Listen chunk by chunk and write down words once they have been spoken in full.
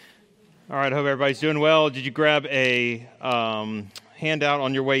All right, I hope everybody's doing well. Did you grab a handout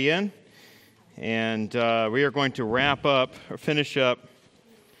on your way in? And we are going to wrap up, or finish up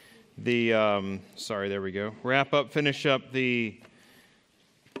the, finish up the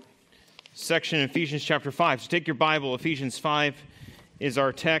section in Ephesians chapter 5. So take your Bible, Ephesians 5 is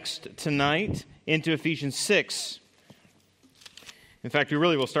our text tonight, into Ephesians 6. In fact, we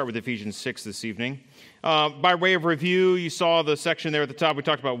really will start with Ephesians 6 this evening. By way of review, you saw the section there at the top. We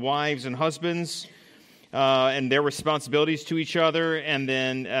talked about wives and husbands and their responsibilities to each other. And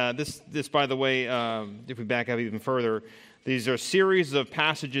then this, by the way, if we back up even further, these are a series of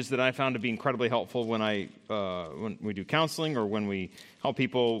passages that I found to be incredibly helpful when we do counseling or when we help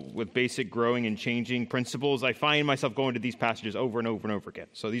people with basic growing and changing principles. I find myself going to these passages over and over and over again.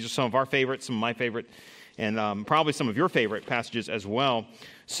 So these are some of our favorites, some of my favorite, and probably some of your favorite passages as well.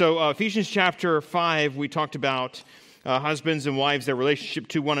 So Ephesians chapter 5, we talked about husbands and wives, their relationship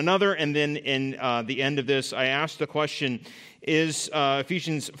to one another. And then in the end of this, I asked the question, is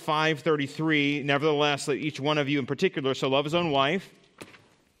Ephesians 5:33, nevertheless, let each one of you in particular so love his own wife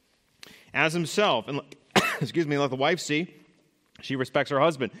as himself. And let the wife see she respects her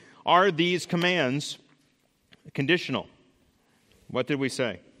husband. Are these commands conditional? What did we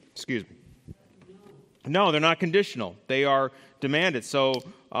say? No, they're not conditional. They are demanded. So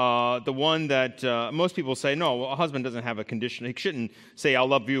the one that most people say, no, a husband doesn't have a condition. He shouldn't say, I'll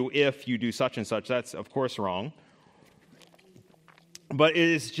love you if you do such and such. That's, of course, wrong. But it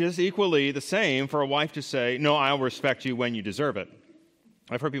is just equally the same for a wife to say, no, I'll respect you when you deserve it.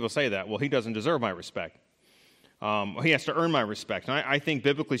 I've heard people say that. Well, he doesn't deserve my respect. He has to earn my respect. And I think,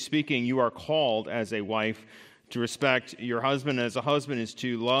 biblically speaking, you are called as a wife to respect your husband, as a husband is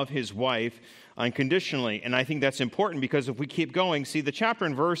to love his wife unconditionally. And I think that's important because if we keep going, see, the chapter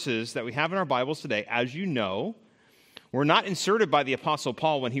and verses that we have in our Bibles today, as you know, were not inserted by the Apostle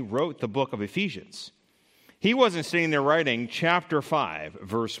Paul when he wrote the book of Ephesians. He wasn't sitting there writing chapter 5,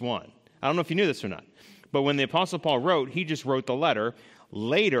 verse 1. I don't know if you knew this or not, but when the Apostle Paul wrote, he just wrote the letter.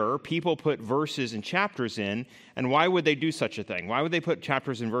 Later, people put verses and chapters in, and why would they do such a thing? Why would they put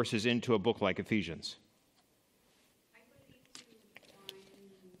chapters and verses into a book like Ephesians?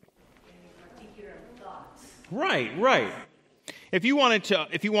 Right. If you wanted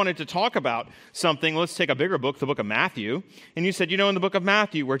to talk about something, let's take a bigger book, the book of Matthew, and you said, in the book of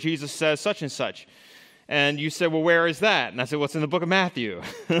Matthew where Jesus says such and such, and you said, well, where is that? And I said, what's in the book of Matthew?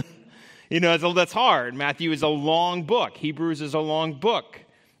 That's hard. Matthew is a long book. Hebrews is a long book.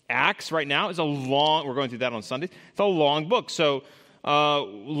 Acts right now is we're going through that on Sundays. It's a long book. So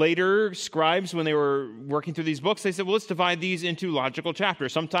later scribes, when they were working through these books, they said, well, let's divide these into logical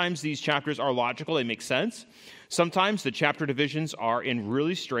chapters. Sometimes these chapters are logical. They make sense. Sometimes the chapter divisions are in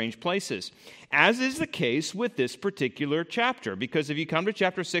really strange places, as is the case with this particular chapter. Because if you come to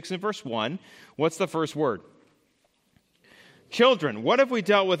chapter 6 and verse 1, what's the first word? Children. What have we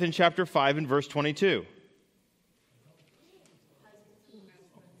dealt with in chapter 5 and verse 22?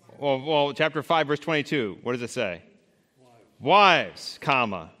 Well, chapter 5, verse 22, what does it say? Wives,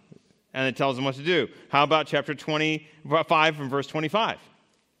 comma, and it tells them what to do. How about chapter 25 and verse 25?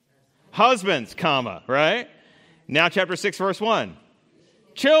 Husbands, comma, right? Now chapter 6, verse 1.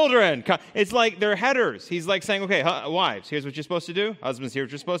 Children. It's like they're headers. He's like saying, okay, wives, here's what you're supposed to do. Husbands, here's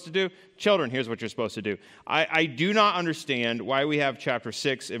what you're supposed to do. Children, here's what you're supposed to do. I do not understand why we have chapter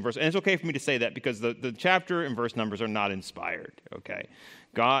 6 and verse, and it's okay for me to say that because the chapter and verse numbers are not inspired, okay?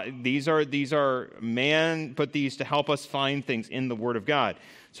 God, these are man put these to help us find things in the Word of God.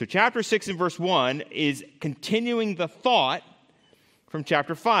 So chapter 6 and verse 1 is continuing the thought from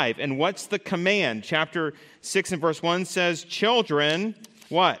chapter 5. And what's the command? Chapter 6 and verse 1 says, children,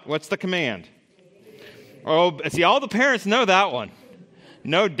 what? What's the command? Oh, see, all the parents know that one.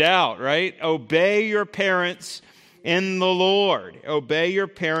 No doubt, right? Obey your parents in the Lord. Obey your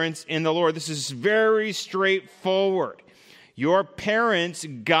parents in the Lord. This is very straightforward. Your parents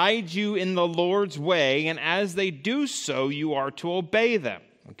guide you in the Lord's way, and as they do so, you are to obey them,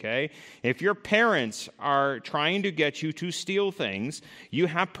 okay? If your parents are trying to get you to steal things, you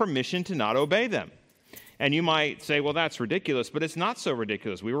have permission to not obey them. And you might say, well, that's ridiculous, but it's not so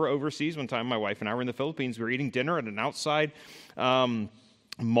ridiculous. We were overseas one time, my wife and I were in the Philippines. We were eating dinner at an outside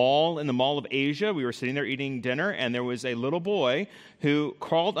mall in the Mall of Asia. We were sitting there eating dinner, and there was a little boy who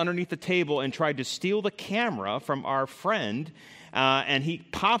crawled underneath the table and tried to steal the camera from our friend, and he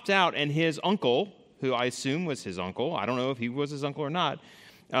popped out, and his uncle, who I assume was his uncle, I don't know if he was his uncle or not,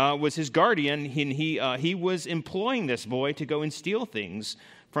 was his guardian, and he was employing this boy to go and steal things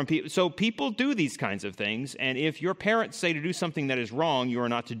from people. So people do these kinds of things, and if your parents say to do something that is wrong, you are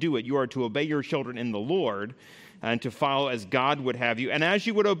not to do it. You are to obey your children in the Lord. and to follow as God would have you. And as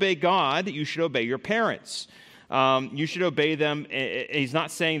you would obey God, you should obey your parents. You should obey them. He's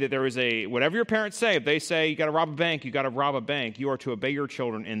not saying that there is whatever your parents say, if they say you got to rob a bank, you got to rob a bank. You are to obey your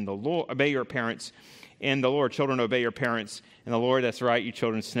children in the Lord, obey your parents in the Lord. Children, obey your parents in the Lord. That's right, you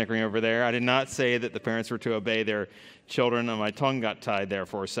children snickering over there. I did not say that the parents were to obey their children, and my tongue got tied there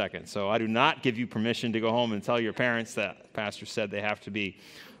for a second. So I do not give you permission to go home and tell your parents that Pastor said they have to be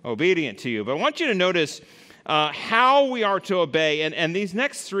obedient to you. But I want you to notice how we are to obey. And these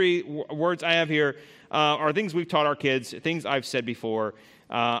next three words I have here are things we've taught our kids, things I've said before.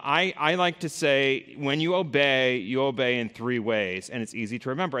 I like to say, when you obey in three ways, and it's easy to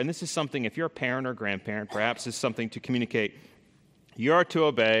remember. And this is something, if you're a parent or grandparent, perhaps is something to communicate. You are to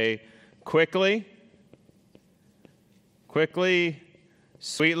obey quickly,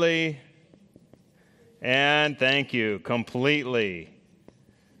 sweetly, and thank you, completely.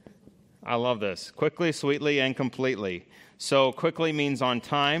 I love this. Quickly, sweetly, and completely. So quickly means on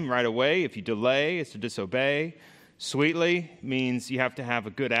time, right away. If you delay, it's to disobey. Sweetly means you have to have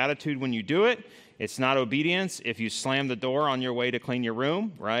a good attitude when you do it. It's not obedience. If you slam the door on your way to clean your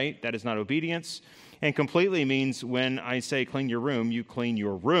room, right, that is not obedience. And completely means when I say clean your room, you clean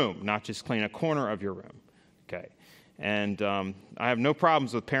your room, not just clean a corner of your room. Okay. And I have no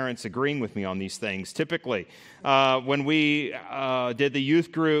problems with parents agreeing with me on these things. Typically, when we did the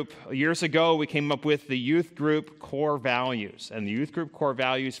youth group years ago, we came up with the youth group core values. And the youth group core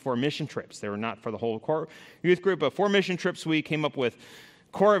values for mission trips. They were not for the whole core youth group, but for mission trips, we came up with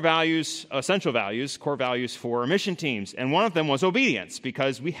core values, essential values, core values for mission teams. And one of them was obedience,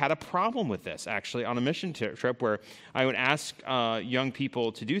 because we had a problem with this, actually, on a mission trip where I would ask young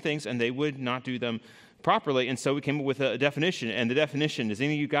people to do things, and they would not do them properly. And so we came up with a definition. And the definition is,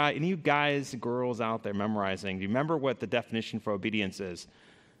 any of you guys, girls out there memorizing, do you remember what the definition for obedience is?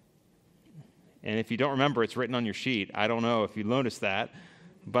 And if you don't remember, it's written on your sheet. I don't know if you noticed that,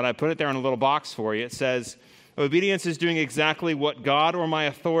 but I put it there in a little box for you. It says, obedience is doing exactly what God or my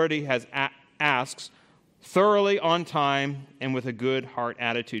authority has asks, thoroughly, on time, and with a good heart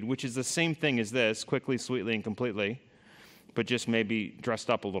attitude, which is the same thing as this, quickly, sweetly, and completely, but just maybe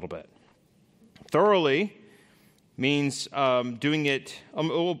dressed up a little bit. Thoroughly means doing it.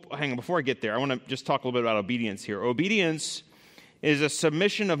 Hang on, before I get there, I want to just talk a little bit about obedience here. Obedience is a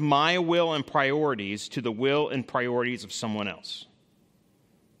submission of my will and priorities to the will and priorities of someone else.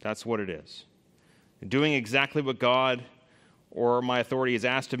 That's what it is. Doing exactly what God or my authority has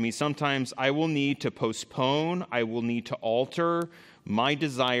asked of me. Sometimes I will need to postpone, I will need to alter my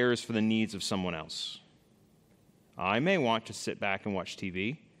desires for the needs of someone else. I may want to sit back and watch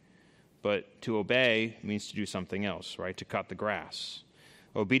TV, but to obey means to do something else, right? To cut the grass.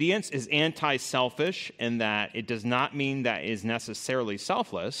 Obedience is anti-selfish in that it does not mean that it is necessarily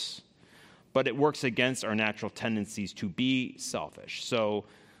selfless, but it works against our natural tendencies to be selfish. So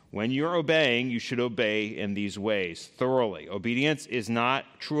when you're obeying, you should obey in these ways, thoroughly. Obedience is not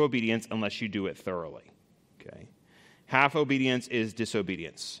true obedience unless you do it thoroughly. Okay? Half obedience is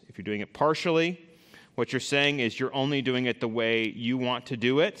disobedience. If you're doing it partially, what you're saying is you're only doing it the way you want to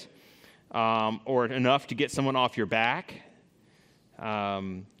do it, or enough to get someone off your back.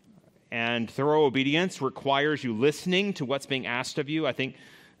 And thorough obedience requires you listening to what's being asked of you. I think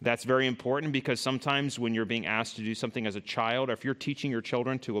that's very important, because sometimes when you're being asked to do something as a child, or if you're teaching your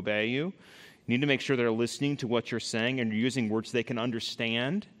children to obey you, you need to make sure they're listening to what you're saying and you're using words they can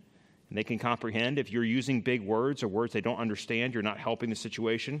understand and they can comprehend. If you're using big words or words they don't understand, you're not helping the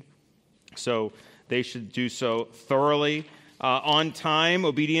situation. So they should do so thoroughly. On time,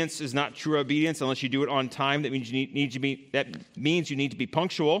 obedience is not true obedience unless you do it on time. That means you need to be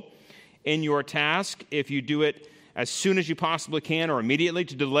punctual in your task. If you do it as soon as you possibly can or immediately,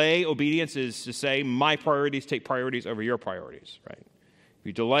 to delay obedience is to say my priorities take priorities over your priorities, right? If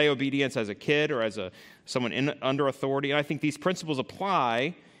you delay obedience as a kid or as someone under authority, and I think these principles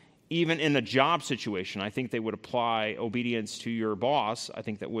apply even in a job situation. I think they would apply obedience to your boss. I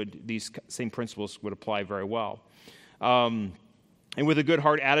think these same principles would apply very well. And with a good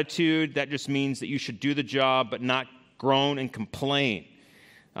heart attitude, that just means that you should do the job but not groan and complain.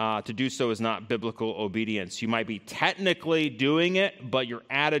 To do so is not biblical obedience. You might be technically doing it, but your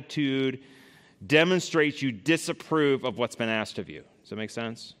attitude demonstrates you disapprove of what's been asked of you. Does that make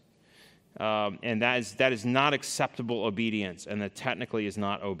sense? And that is not acceptable obedience, and that technically is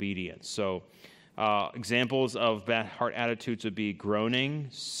not obedience. So examples of bad heart attitudes would be groaning,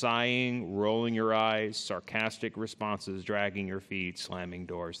 sighing, rolling your eyes, sarcastic responses, dragging your feet, slamming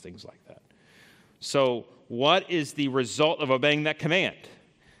doors, things like that. So what is the result of obeying that command?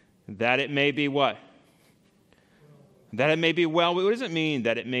 That it may be what? That it may be well. What does it mean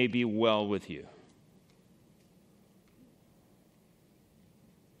that it may be well with you?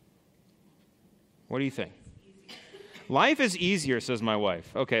 What do you think? Life is easier, says my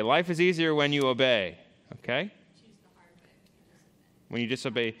wife. Okay, life is easier when you obey. Okay? When you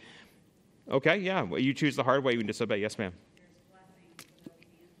disobey. Okay, yeah. Well, you choose the hard way when you disobey. Yes, ma'am.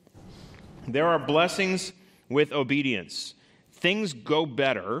 There are blessings with obedience. Things go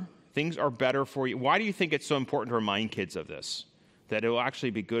better. Things are better for you. Why do you think it's so important to remind kids of this? That it will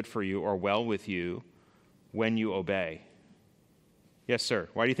actually be good for you or well with you when you obey. Yes, sir.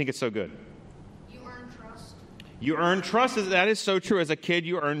 Why do you think it's so good? You earn trust. You earn trust. That is so true. As a kid,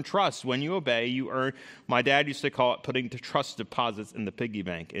 you earn trust. When you obey, you earn. My dad used to call it putting the trust deposits in the piggy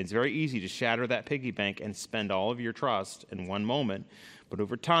bank. It's very easy to shatter that piggy bank and spend all of your trust in one moment. But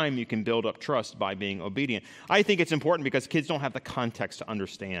over time, you can build up trust by being obedient. I think it's important because kids don't have the context to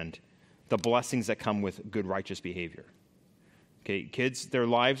understand the blessings that come with good, righteous behavior. Okay, kids, their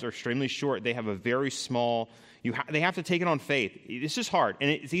lives are extremely short. They have a very small, they have to take it on faith. This is hard, and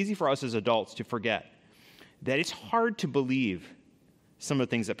it's easy for us as adults to forget that it's hard to believe some of the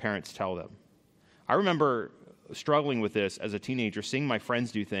things that parents tell them. I remember struggling with this as a teenager, seeing my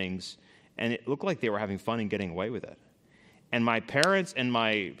friends do things, and it looked like they were having fun and getting away with it. And my parents and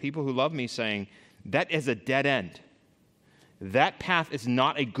my people who love me saying, that is a dead end. That path is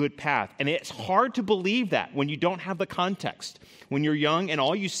not a good path. And it's hard to believe that when you don't have the context. When you're young and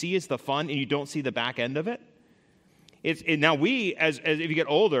all you see is the fun and you don't see the back end of it. Now we, as if you get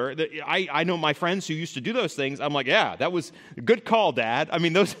older, I know my friends who used to do those things. I'm like, yeah, that was a good call, Dad. I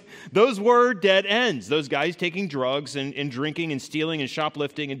mean, those were dead ends. Those guys taking drugs and drinking and stealing and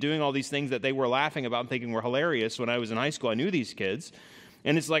shoplifting and doing all these things that they were laughing about and thinking were hilarious. When I was in high school, I knew these kids.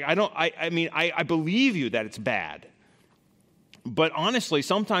 And it's like, I believe you that it's bad. But honestly,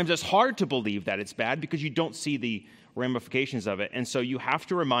 sometimes it's hard to believe that it's bad because you don't see the ramifications of it. And so you have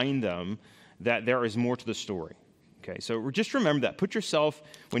to remind them that there is more to the story. Okay, so just remember that. Put yourself,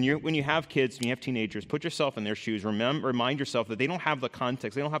 when you have kids, when you have teenagers, put yourself in their shoes. Remind yourself that they don't have the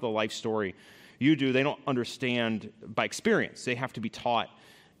context. They don't have the life story you do. They don't understand by experience. They have to be taught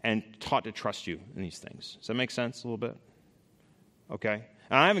to trust you in these things. Does that make sense a little bit? Okay.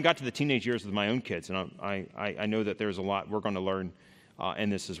 And I haven't got to the teenage years with my own kids, and I know that there's a lot we're going to learn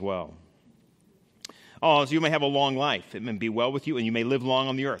in this as well. Oh, so you may have a long life. It may be well with you, and you may live long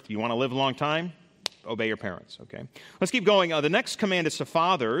on the earth. You want to live a long time? Obey your parents, okay? Let's keep going. The next command is to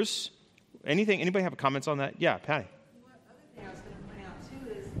fathers. Anybody have comments on that? Yeah, Patty. One other thing I was going to point out, too,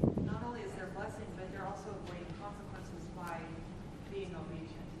 is not only is there a blessing, but they're also avoiding consequences by being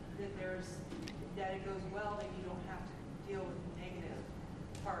obedient. That it goes well and you don't have to deal with the negative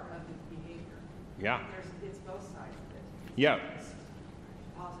part of the behavior. Yeah. It's both sides of it. Yeah. It's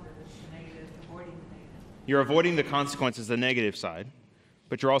positive, it's the negative, avoiding the negative. You're avoiding the consequences, the negative side,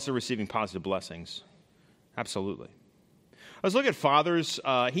 but you're also receiving positive blessings. Absolutely. Let's look at fathers.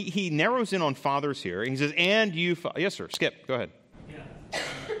 He narrows in on fathers here. He says, and you... Yes, sir. Skip. Go ahead. Yeah. I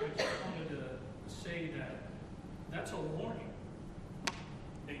just wanted to say that that's a warning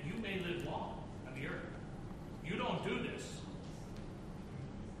that you may live long on the earth. You don't do this,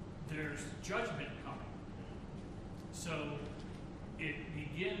 there's judgment coming. So it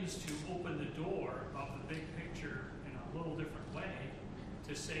begins to open the door of the big picture in a little different way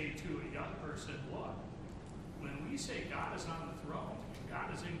to say to a young person, look, when we say God is on the throne,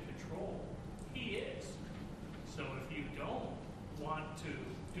 God is in control, He is. So if you don't want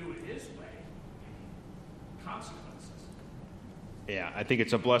to do it His way, consequences. Yeah, I think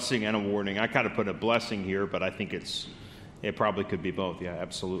it's a blessing and a warning. I kind of put a blessing here, but I think it probably could be both. Yeah,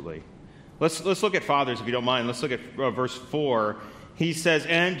 absolutely. Let's look at fathers, if you don't mind. Let's look at verse 4. He says,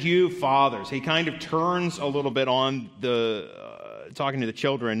 and you fathers. He kind of turns a little bit on the talking to the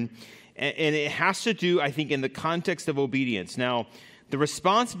children, and it has to do, I think, in the context of obedience. Now, the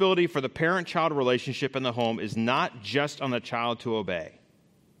responsibility for the parent-child relationship in the home is not just on the child to obey.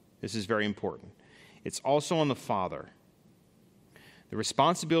 This is very important. It's also on the father. The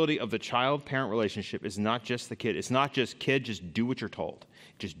responsibility of the child-parent relationship is not just the kid. It's not just, kid, just do what you're told.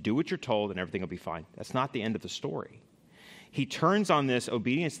 Just do what you're told and everything will be fine. That's not the end of the story. He turns on this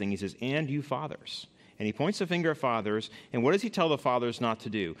obedience thing. He says, and you fathers. And he points the finger at fathers. And what does he tell the fathers not to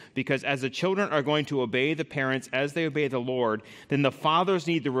do? Because as the children are going to obey the parents as they obey the Lord, then the fathers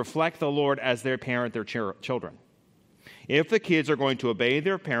need to reflect the Lord as they parent their children. If the kids are going to obey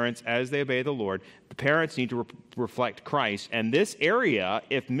their parents as they obey the Lord, the parents need to reflect Christ. And this area,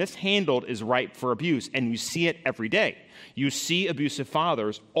 if mishandled, is ripe for abuse. And you see it every day. You see abusive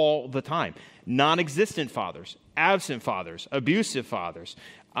fathers all the time. Non-existent fathers, absent fathers, abusive fathers.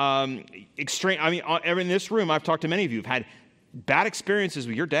 Extreme. I mean, in this room, I've talked to many of you who've had bad experiences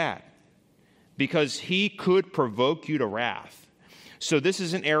with your dad because he could provoke you to wrath. So this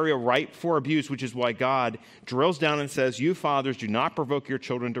is an area ripe for abuse, which is why God drills down and says, you fathers, do not provoke your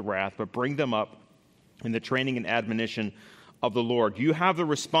children to wrath, but bring them up in the training and admonition of the Lord. You have the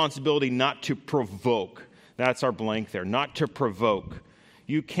responsibility not to provoke. That's our blank there, not to provoke.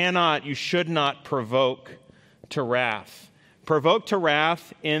 You should not provoke to wrath. Provoke to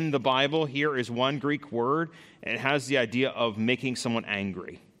wrath in the Bible here is one Greek word. It has the idea of making someone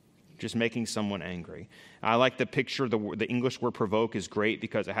angry. Just making someone angry. I like the picture, the English word provoke is great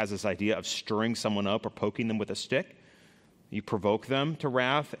because it has this idea of stirring someone up or poking them with a stick. You provoke them to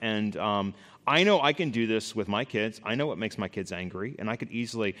wrath. And I know I can do this with my kids. I know what makes my kids angry. And I could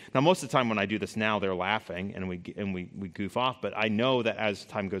easily, now most of the time when I do this now, they're laughing and we goof off. But I know that as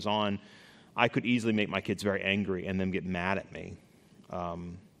time goes on, I could easily make my kids very angry and them get mad at me.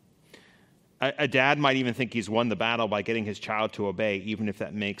 A dad might even think he's won the battle by getting his child to obey, even if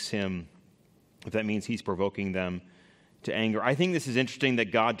that means he's provoking them to anger. I think this is interesting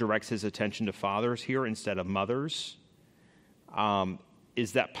that God directs his attention to fathers here instead of mothers.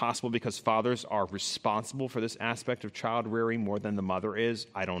 Is that possible because fathers are responsible for this aspect of child rearing more than the mother is?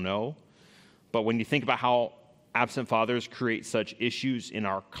 I don't know. But when you think about how absent fathers create such issues in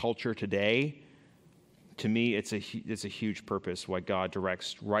our culture today, to me, it's a huge purpose why God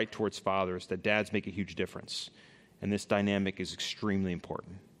directs right towards fathers, that dads make a huge difference. And this dynamic is extremely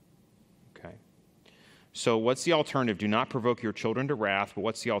important. Okay. So what's the alternative? Do not provoke your children to wrath, but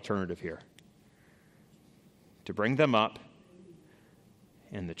what's the alternative here? To bring them up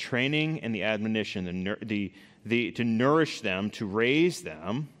in the training and the admonition, to nourish them, to raise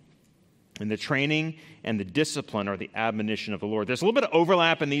them, and the training and the discipline or the admonition of the Lord. There's a little bit of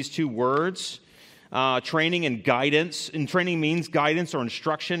overlap in these two words. Training and guidance. And training means guidance or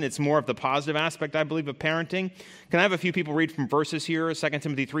instruction. It's more of the positive aspect, I believe, of parenting. Can I have a few people read from verses here? 2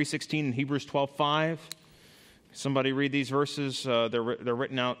 Timothy 3:16 and Hebrews 12:5. Somebody read these verses. They're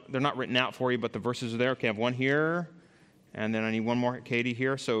written out. They're not written out for you, but the verses are there. Okay, I have one here, and then I need one more, Katie,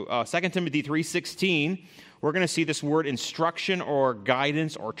 here. So 2 Timothy 3:16, we're going to see this word instruction or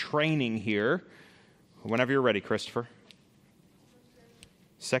guidance or training here. Whenever you're ready, Christopher.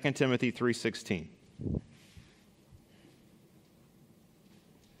 2 Timothy 3:16.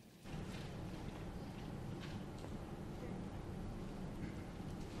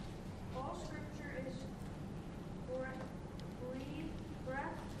 All scripture is breathed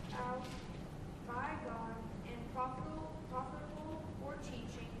out by God and profitable for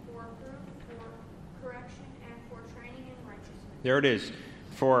teaching, for reproof, for correction, and for training in righteousness. There it is.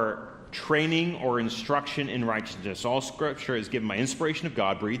 For training or instruction in righteousness. All scripture is given by inspiration of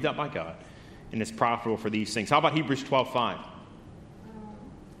God, breathed out by God, and is profitable for these things. How about Hebrews 12:5?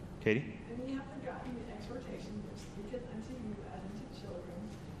 Katie? And ye have forgotten the exhortation which speaketh unto you as unto children.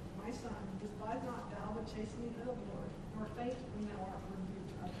 My son, despise not thou the chastening of the Lord, nor faint when thou art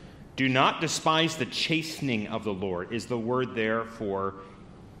rebuked. Do not despise the chastening of the Lord is the word there for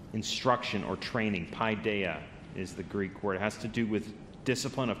instruction or training. Paideia is the Greek word. It has to do with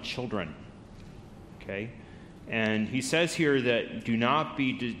discipline of children. Okay? And he says here that do not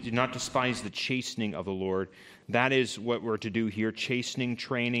despise the chastening of the Lord. That is what we're to do here. Chastening,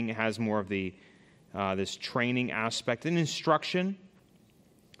 training has more of the this training aspect. And instruction.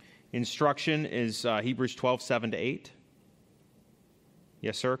 Instruction is Hebrews 12:7-8.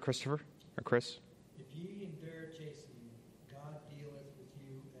 Yes, sir, Christopher or Chris. If ye endure chastening, God dealeth with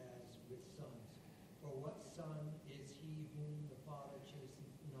you as with sons. For what son is he whom the Father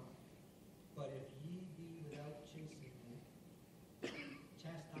chasteneth not? But if ye be without chastisement,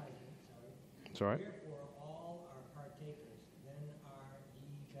 That's all right. wherefore all are partakers, then are ye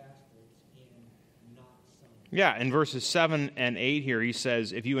bastards and not sons. Yeah, in verses 7 and 8 here, he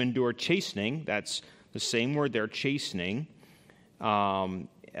says, if you endure chastening, that's the same word there, chastening.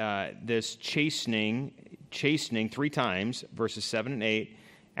 This chastening 3 times, verses 7 and 8,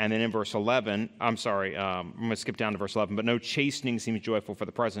 and then in verse 11, I'm sorry, I'm going to skip down to verse 11, but no chastening seems joyful for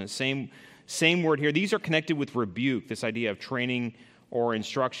the present. Same word here. These are connected with rebuke, this idea of training or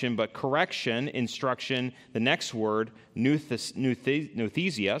instruction, but correction, instruction, the next word, nuthesia,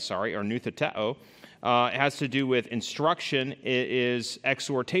 or nutheteo, has to do with instruction. It is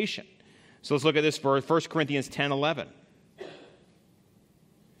exhortation. So let's look at this verse, 1 Corinthians 10:11.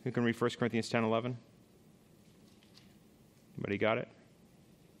 Who can read 1 Corinthians 10:11? Anybody got it?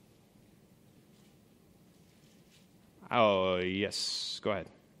 Oh, yes. Go ahead.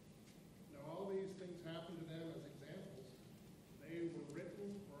 Now all these things happened to them as examples. They were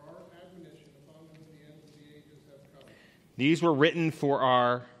written for our admonition, upon whom the ends of the ages have come. These were written for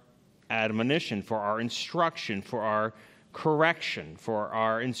our admonition, for our instruction, for our correction, for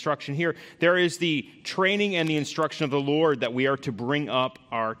our instruction here. There is the training and the instruction of the Lord that we are to bring up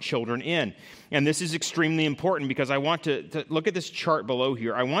our children in. And this is extremely important because I want to look at this chart below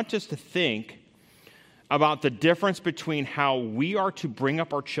here. I want us to think about the difference between how we are to bring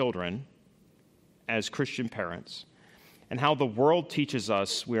up our children as Christian parents and how the world teaches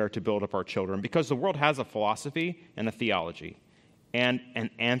us we are to build up our children, because the world has a philosophy and a theology and an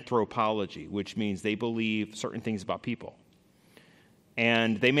anthropology, which means they believe certain things about people.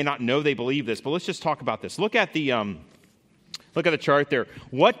 And they may not know they believe this, but let's just talk about this. Look at the chart there.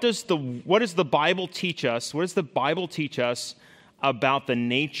 What does the Bible teach us? What does the Bible teach us about the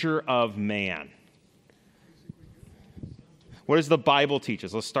nature of man? What does the Bible teach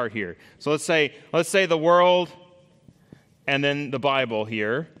us? Let's start here. So let's say the world and then the Bible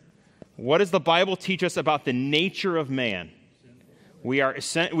here. What does the Bible teach us about the nature of man? We are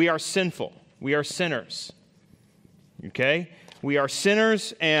sinful. We are sinners. Okay? We are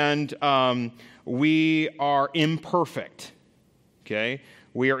sinners and we are imperfect. Okay?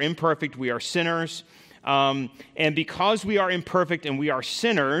 We are imperfect. We are sinners. And because we are imperfect and we are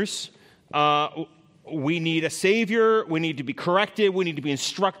sinners, we need a Savior. We need to be corrected. We need to be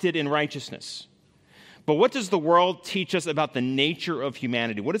instructed in righteousness. But what does the world teach us about the nature of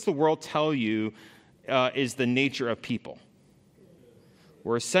humanity? What does the world tell you is the nature of people?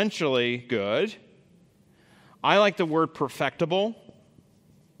 We're essentially good. I like the word perfectible.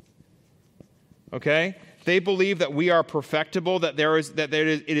 Okay? They believe that we are perfectible, that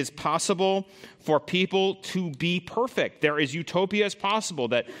it is possible for people to be perfect. There is utopia as possible,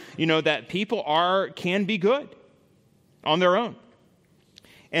 that people can be good on their own.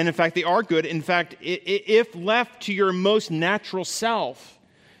 And in fact, they are good. In fact, if left to your most natural self,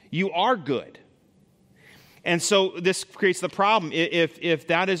 you are good. And so this creates the problem. If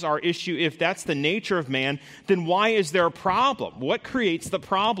that is our issue, if that's the nature of man, then why is there a problem? What creates the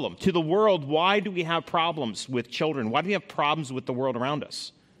problem? To the world, why do we have problems with children? Why do we have problems with the world around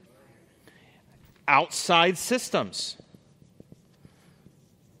us? Outside systems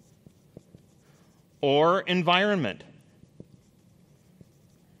or environment.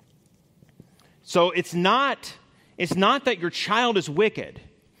 So it's not that your child is wicked.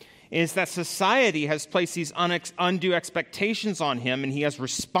 Is that society has placed these undue expectations on him, and he has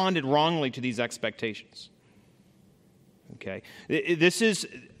responded wrongly to these expectations. Okay? This is,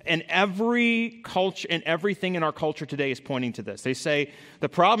 and every culture and everything in our culture today is pointing to this. They say, the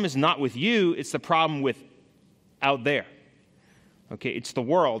problem is not with you, it's the problem with out there. Okay? It's the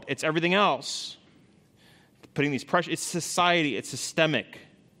world, it's everything else. Putting these pressures, it's society, it's systemic.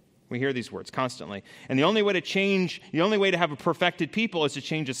 We hear these words constantly. And the only way to have a perfected people is to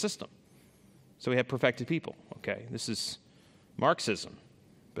change a system. So we have perfected people. Okay, this is Marxism.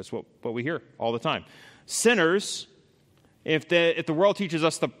 That's what we hear all the time. Sinners, if the world teaches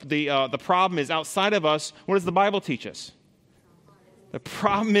us the problem is outside of us, what does the Bible teach us? The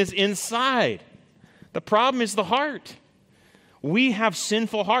problem is inside. The problem is the heart. We have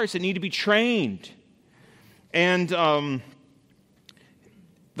sinful hearts that need to be trained. And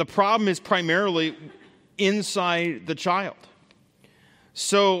the problem is primarily inside the child.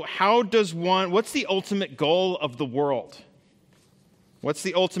 So what's the ultimate goal of the world? What's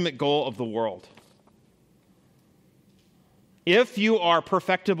the ultimate goal of the world? If you are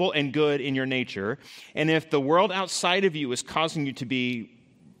perfectible and good in your nature, and if the world outside of you is causing you to be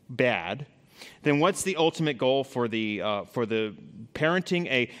bad, then what's the ultimate goal for the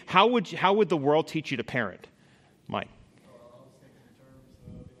parenting? How would the world teach you to parent, Mike?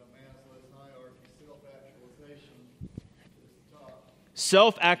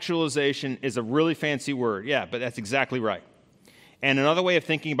 Self-actualization is a really fancy word. Yeah, but that's exactly right. And another way of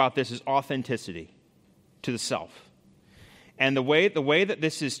thinking about this is authenticity to the self. And the way that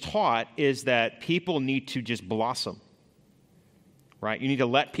this is taught is that people need to just blossom. Right? You need to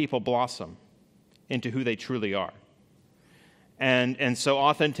let people blossom into who they truly are. And so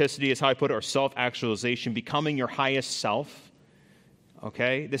authenticity is how I put it, or self-actualization, becoming your highest self.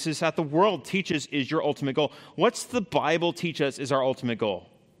 Okay, this is what the world teaches is your ultimate goal. What's the Bible teach us is our ultimate goal?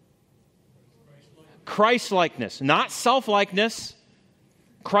 Christ-likeness, not self-likeness,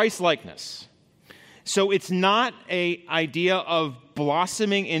 Christ-likeness. So it's not an idea of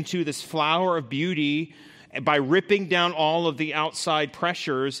blossoming into this flower of beauty by ripping down all of the outside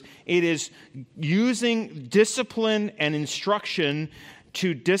pressures. It is using discipline and instruction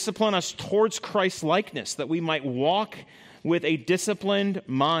to discipline us towards Christ-likeness, that we might walk with a disciplined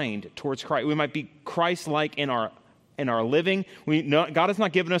mind towards Christ. We might be Christ-like in our living. God has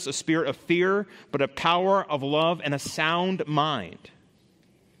not given us a spirit of fear, but a power of love and a sound mind.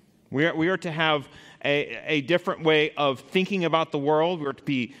 We are to have a different way of thinking about the world. We're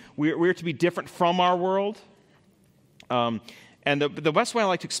to be different from our world. And the best way I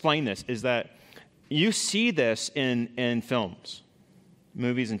like to explain this is that you see this in films,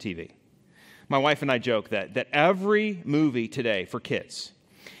 movies, and TV. My wife and I joke that every movie today for kids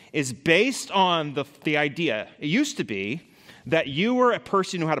is based on the idea, it used to be, that you were a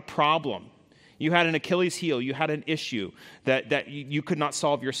person who had a problem. You had an Achilles heel, you had an issue that you could not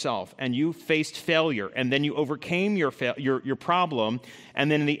solve yourself, and you faced failure, and then you overcame your problem, and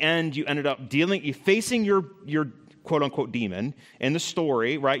then in the end you ended up facing your quote-unquote demon in the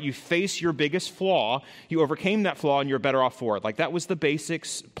story, right? You face your biggest flaw, you overcame that flaw, and you're better off for it. Like, that was the basic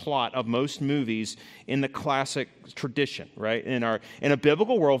plot of most movies in the classic tradition, right? In a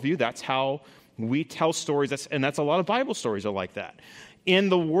biblical worldview, that's how we tell stories, that's a lot of Bible stories are like that. In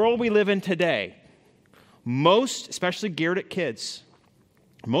the world we live in today, most, especially geared at kids,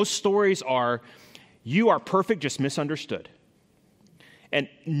 most stories are, you are perfect, just misunderstood. And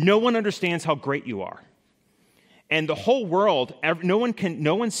no one understands how great you are. And the whole world, no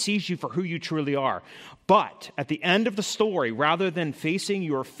one sees you for who you truly are. But at the end of the story, rather than facing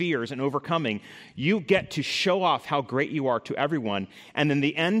your fears and overcoming, you get to show off how great you are to everyone. And then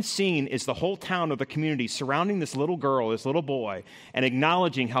the end scene is the whole town or the community surrounding this little girl, this little boy, and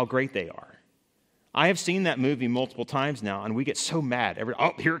acknowledging how great they are. I have seen that movie multiple times now, and we get so mad.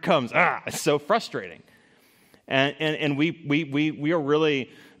 Oh, here it comes. It's so frustrating. And we are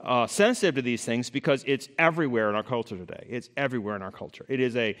really sensitive to these things because it's everywhere in our culture today. It's everywhere in our culture. It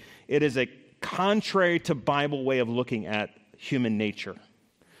is a contrary to Bible way of looking at human nature.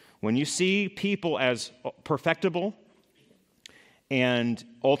 When you see people as perfectible and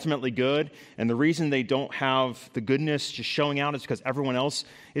ultimately good, and the reason they don't have the goodness just showing out is because everyone else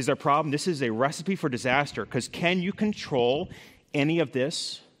is their problem, this is a recipe for disaster. Because can you control any of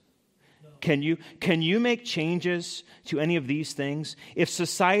this? Can you make changes to any of these things? If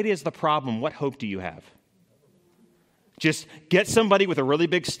society is the problem, what hope do you have? Just get somebody with a really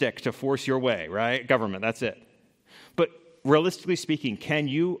big stick to force your way, right? Government, that's it. But realistically speaking, can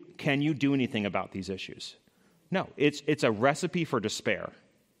you do anything about these issues? No, it's a recipe for despair.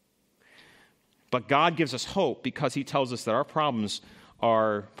 But God gives us hope because he tells us that our problems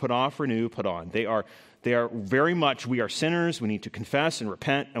are put off, renew, put on. They are very much, we are sinners, we need to confess and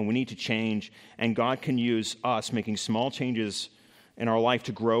repent, and we need to change, and God can use us making small changes in our life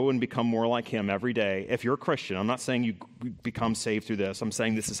to grow and become more like him every day. If you're a Christian, I'm not saying you become saved through this, I'm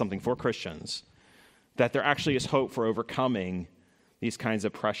saying this is something for Christians, that there actually is hope for overcoming these kinds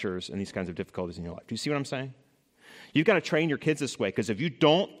of pressures and these kinds of difficulties in your life. Do you see what I'm saying? You've got to train your kids this way, because if you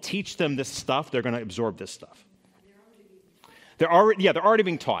don't teach them this stuff, they're going to absorb this stuff. They're already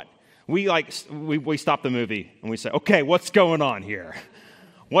being taught. We stop the movie and we say, okay, what's going on here?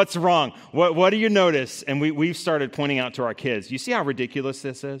 What's wrong? What do you notice? And we've started pointing out to our kids, you see how ridiculous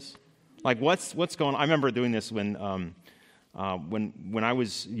this is? Like, what's going on? I remember doing this when I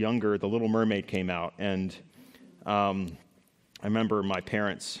was younger, The Little Mermaid came out, and I remember my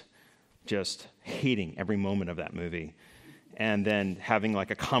parents just hating every moment of that movie, and then having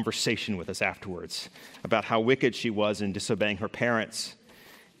like a conversation with us afterwards about how wicked she was in disobeying her parents.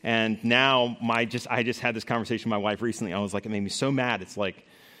 And now I just had this conversation with my wife recently. I was like, it made me so mad. It's like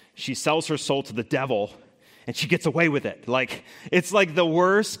she sells her soul to the devil and she gets away with it. Like, it's like the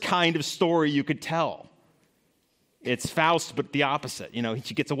worst kind of story you could tell. It's Faust, but the opposite.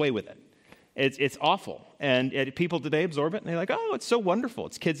 She gets away with it. It's awful. And people today absorb it, and they're like, oh, it's so wonderful.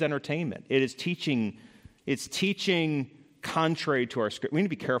 It's kids' entertainment. It's teaching contrary to our script. We need to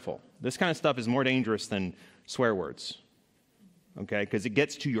be careful. This kind of stuff is more dangerous than swear words, okay? Because it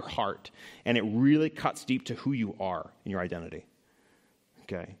gets to your heart, and it really cuts deep to who you are and your identity,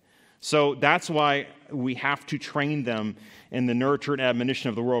 okay? So that's why we have to train them in the nurture and admonition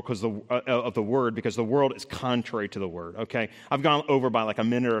of the world, of the word, because the world is contrary to the word. Okay, I've gone over by like a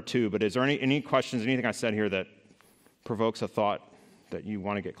minute or two, but is there any questions? Anything I said here that provokes a thought that you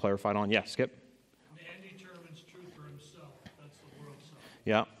want to get clarified on? Yeah, Skip. Man determines truth for himself. That's the world's self.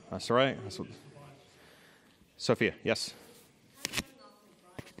 Yeah, that's right. Sophia, yes.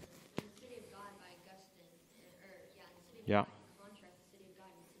 Yeah.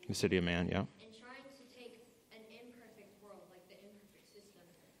 The city of man, yeah. And trying to take an imperfect world, like the imperfect system,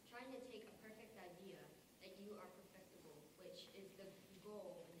 trying to take a perfect idea that you are perfectible, which is the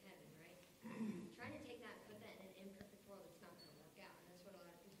goal in heaven, right? Trying to take that and put that in an imperfect world, it's not going to work out. And that's what a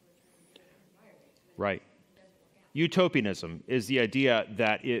lot of people are trying to do in our environment. Right. It doesn't work out. Utopianism is the idea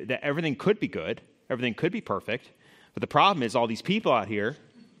that everything could be good, everything could be perfect, but the problem is all these people out here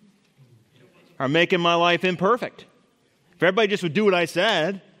are making my life imperfect. If everybody just would do what I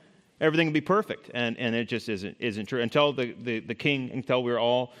said, everything will be perfect, and it just isn't true. Until the King, until we're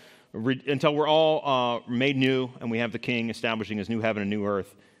all made new, and we have the King establishing his new heaven and new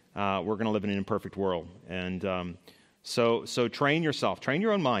earth, we're going to live in an imperfect world. And so train yourself, train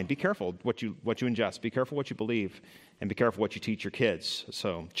your own mind. Be careful what you ingest. Be careful what you believe, and be careful what you teach your kids.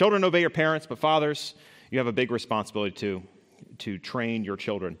 So children, obey your parents, but fathers, you have a big responsibility to train your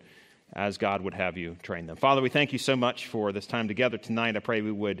children as God would have you train them. Father, we thank you so much for this time together tonight. I pray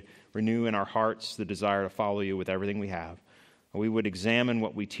we would renew in our hearts the desire to follow you with everything we have. We would examine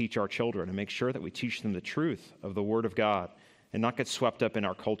what we teach our children and make sure that we teach them the truth of the Word of God and not get swept up in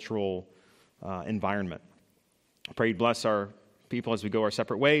our cultural environment. I pray you bless our people as we go our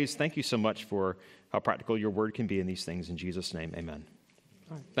separate ways. Thank you so much for how practical your Word can be in these things. In Jesus' name, amen.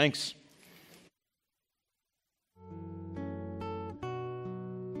 All right. Thanks.